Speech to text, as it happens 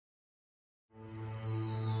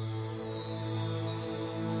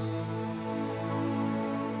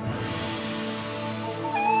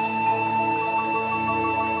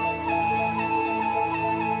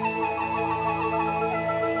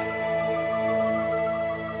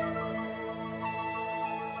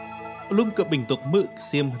Lum cập bình tục mự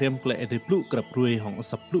xiêm Hrăm Klei Aê Diê Blŭ cập Hruê hỏng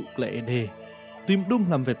sập lũ Klei Aê Diê. Tìm đúng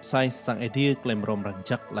làm website sang idea Klei Mmuñ Hđăp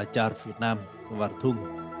chắc là char Việt Nam và thung.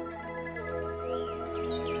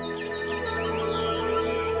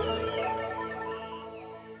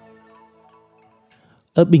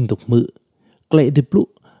 Ở bình tục mự Klei Aê Diê Blŭ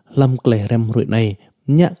làm Klei Hrăm Hruê này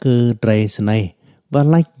nhã cơ trai này và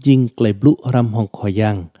like mđing Klei Blŭ Hrăm hong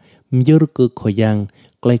Hjăn mđơ cơ Hjăn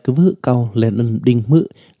Klei cơ vỡ cao lên đinh mự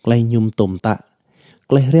Klei nhum tôm tạ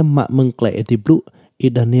Klei Hrăm mạ mừng Klei Aê Diê Blŭ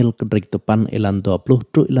Y-Đaniel kedrik tepan Êlan 20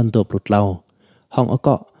 truk Êlan 20 lau hong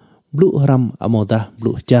oko Blŭ Hrăm Amâodah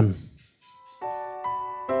Blŭ Hjăn.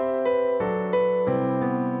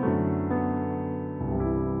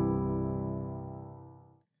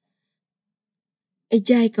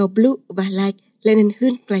 Ejai kau Blŭ và like lên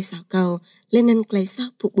hơn Klei sao kau lên Klei sao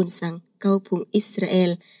phục bùn sang kau phụng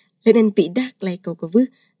Israel lên bị đắc Klei kau có vước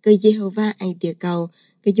cơ Jehovah ai địa kau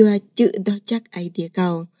cơ doa chữ đó chắc ai địa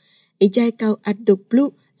kau Ejai kau aduk Blŭ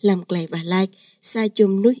làm Klei và like sa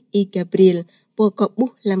chum núi Y-Đaniel po cọp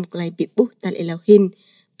bút làm Klei bị bút tal Elohim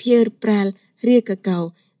Pierre pral ria cơ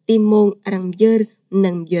kau tim môn răng dơ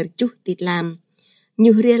nâng dơ chút tịt làm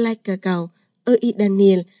nhiều ria like cơ kau ở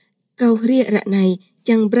Y-Đaniel kau ria rạ này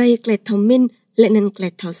chẳng bray Klei thông minh lên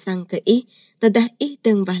Klei thảo sang cơ ý ta đã ý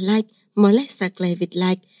từng và like mò lách sa Klei vịt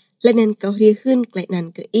like lên kau ria hơn Klei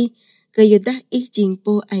nan cơ ý cơ yoda ý chinh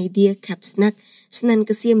po idea khắp snack snan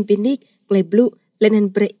cơ xiêm binik Klei Blŭ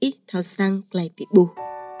lên bray ý thảo sang Klei bị bù.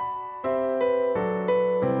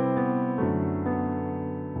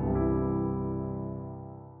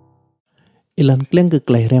 Êlan kliăng ke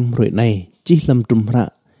Klei Hrăm Hruê này chỉ làm trùm rạ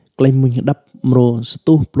Klei Mmuñ Hđăp mro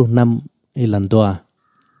 25 Êlan doa.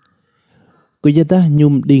 Kyuadah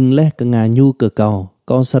Ñu đinh leh knga nhu ke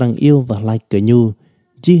kau srăng yêu và like ke nhu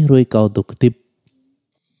ji Hruê kau hdĉịp.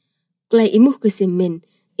 Klei imuh ke simen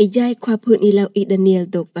ejai khoa phun ilau Y-Đaniel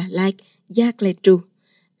dok và like ya Klei tru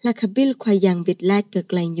la khabil khoa yang vịt like ke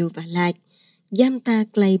Klei nhu và like yam ta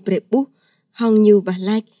Klei bre bu hong nhu và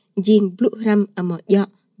like jing Blŭ Hrăm Amâodah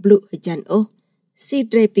Blŭ Hjăn o si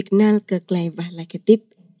dre Bhkthn ke Klei và like hdĉịp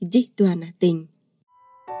ji tuana tình.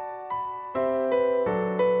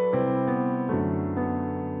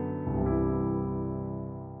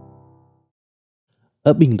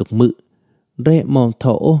 Ở bình tục mự re mong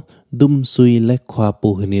thọ dum sui le khoa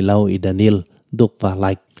pu hni lau Y-Đaniel dok và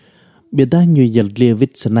like Bida như yel lia vít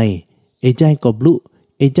này ejai ko Blŭ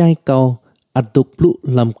ejai kau aduk Blŭ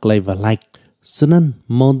làm Klei và like senan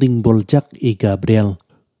mđing boljak i Gabriel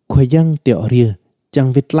Hjăn tiệu ria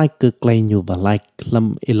chẳng vít like ke Klei nyu và like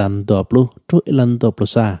làm Êlan 20 truk Êlan 20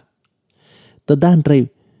 sa ta dan re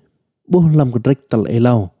bo làm kedrek tal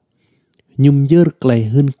elau nhum dơ Klei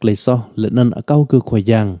hơn Klei so lên kau ke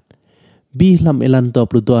Hjăn bi làm Êlan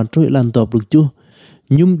 22 truk Êlan 20 chu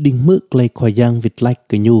nhum đinh mự Klei Hjăn vít like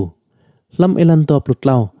ke nyu lam Êlan 20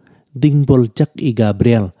 lau ding boljak i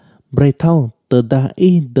Gabriel bray thau tờ da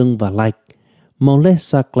i dâng và like mau le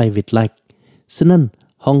sa Klei vít like senan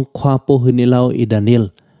hong khoa po hni lau Y-Đaniel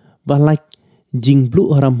và like jing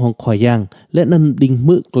Blŭ Hrăm hong Hjăn lên đinh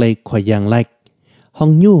mự Klei Hjăn like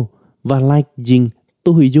hong nhu và like jing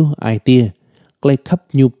tu hi ju ai tia Klei khắp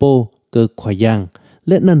nhu po cơ Hjăn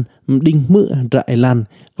lên đinh mự ra Êlan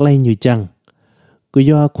Klei nhu chang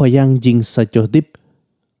Kyuadah Hjăn jing sa cho tiếp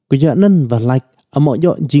Kyuadah và like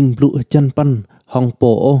Amâodah jing Blŭ Hjăn pan hong po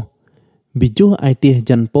o bị ju ai tia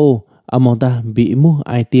Hjăn po Amâodah bị mu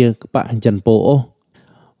ai tia kpa Hjăn po o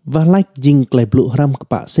và like jing Klei Blŭ Hrăm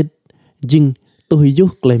kpa sit jing tu hi ju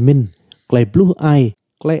Klei min Klei Blŭ ai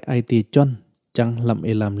Klei ai tia chon chang làm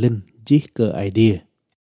Êlan lên ji cơ idea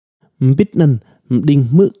biết nên đinh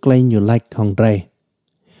mự Klei nhiều like hong trai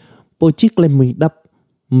po chiếc Klei Mmuñ Hđăp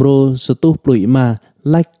mro satu plui ma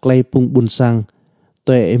like Klei pung bun sang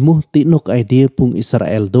toe mu ti nok idea pung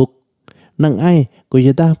Israel dok nang ai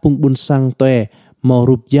Kyuadah pung bun sang toe mau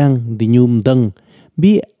rup yang di nhum dâng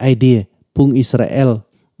bi idea pung Israel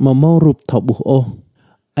mà mau rup thọ bu o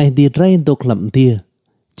idea rai dok lam tia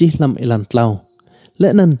chi lam Êlan tlau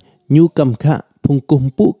lẽ nan nhu cầm khạ pung kum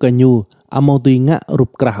pu ka nhu amau tui ngạ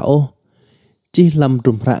rup krah o chi lam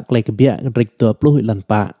rum ra Klei ke bia rik to plu Êlan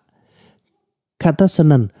pa kata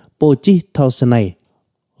sanan po chi thau sanai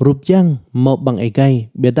rup yang mau bang egai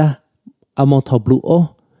beda amau thau Blŭ o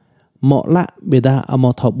mau la beda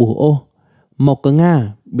amau thau bu o mau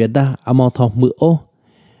knga beda amau thau mự o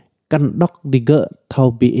kan dok diga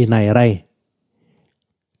thau bi nai rai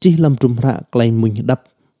chi lam rum ra Klei Mmuñ Hđăp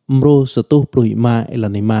mro 25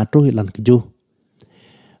 Êlan truk Êlan keju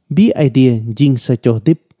bi idea jing sa cho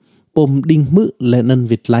tiếp pom đinh mự lên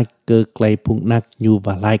vịt like ke Klei phung nak nhu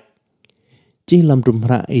và like chi lam rum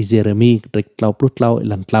ra Jeremy rek lau plut lau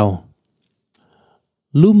Êlan lau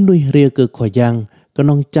lum nuôi ria cơ khỏi giang cái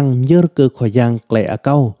nong chăng nhớ cơ khỏi giang Klei a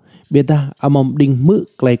câu biết ta mđing mự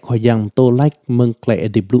Klei khỏi giang tô like mừng Klei Aê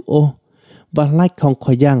Diê Blŭ và like không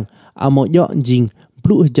khỏi giang mđing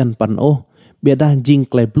Blŭ Hjăn pan ô biết ta jing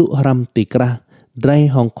Klei Blŭ Hrăm tikra drai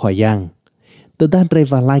hong khỏi giang từ ta drai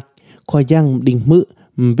và like khỏi giang mđing mự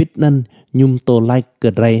Bhkthn nhung tô like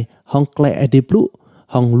cơ drai hong Klei Aê Diê Blŭ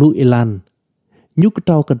hong lu Êlan nhúc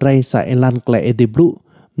trao cơ drai sa Êlan Klei Aê Diê Blŭ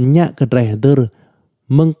nhạ cơ drai đơ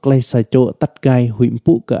mừng Klei sa chỗ tắt gai huỵm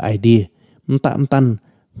phụ cơ ai đi tạm tan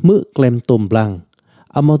mự Klem tôm blang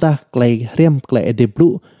Amâodah Klei Hrăm Klei Aê Diê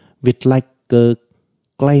Blŭ vịt like cơ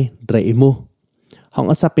Klei rei mu hong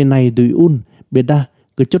asap này đuôi un bê đa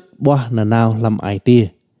cứ chút boa nào làm ai tia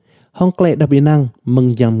hong Klei đa binang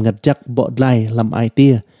mừng dầm ngặt chắc bỏ lại làm ai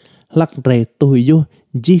tia lắc rei tôi yo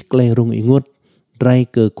ji Klei rung ingut rei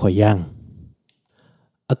cơ khỏi giang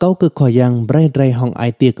ở câu cơ khỏi giang rei hong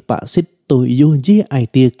ai tia bạ xít tôi yo ji ai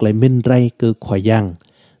tia Klei min rei cơ khỏi giang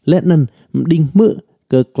lẽ nên mđing mự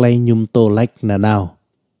cơ Klei nhung tô like nào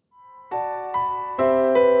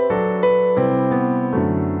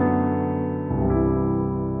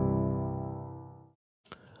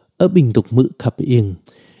ở bình tục mự khắp yên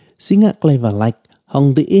xí ngạ Klei và like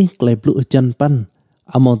hong tị Klei Blŭ Hjăn pan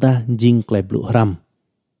Amâodah jing Klei Blŭ Hrăm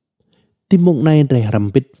tim mộng này rei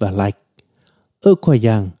Hrăm bít và like ở khỏi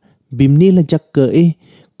giang bìm ni là chắc cơ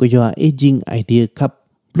có do jing idea khắp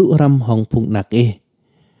Blŭ Hrăm hong phụng nạc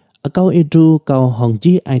ở câu tru câu hong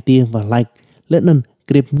ji idea và like lẽ nên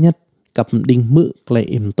kịp nhất cặp đinh mự Klei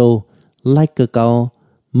im tô like cơ câu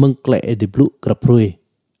mừng Klei Aê Diê Blŭ gặp Hruê.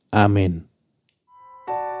 Amen.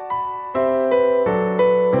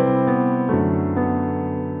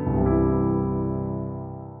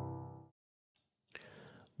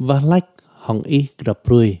 Và like hong gặp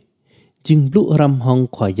Hruê jing Blŭ Hrăm hong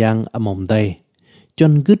khỏi giang Amâodah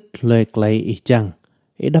chọn gứt lời Klei chăng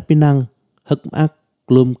đáp năng hực ác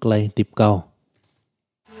lum Klei tiếp cầu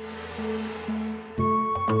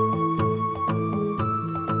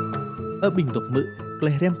ở bình tục mự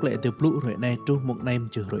Klei Hrăm Klei Aê Diê Blŭ rồi này tru một nem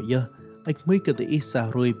chưa rồi giờ ếch mới cơ tự sa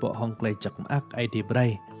rồi bỏ hong Klei chặt ác ai đi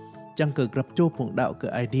bray chăng cờ gặp châu phụng đạo cờ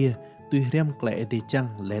idea tuy Hrăm Klei Aê Diê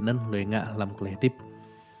chăng lẽ nên lời ngạ làm Klei tiếp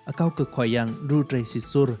ở cao cực khỏi giang ru trei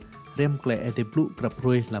sisur Hrăm Klei Aê Diê Blŭ gặp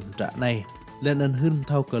Hruê làm trả này lẽ nên hưng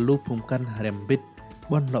thao cờ lu phụng căn Hrăm bít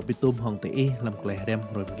bon lọ bị tôm hong tị làm Klei Hrăm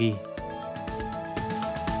rồi ghi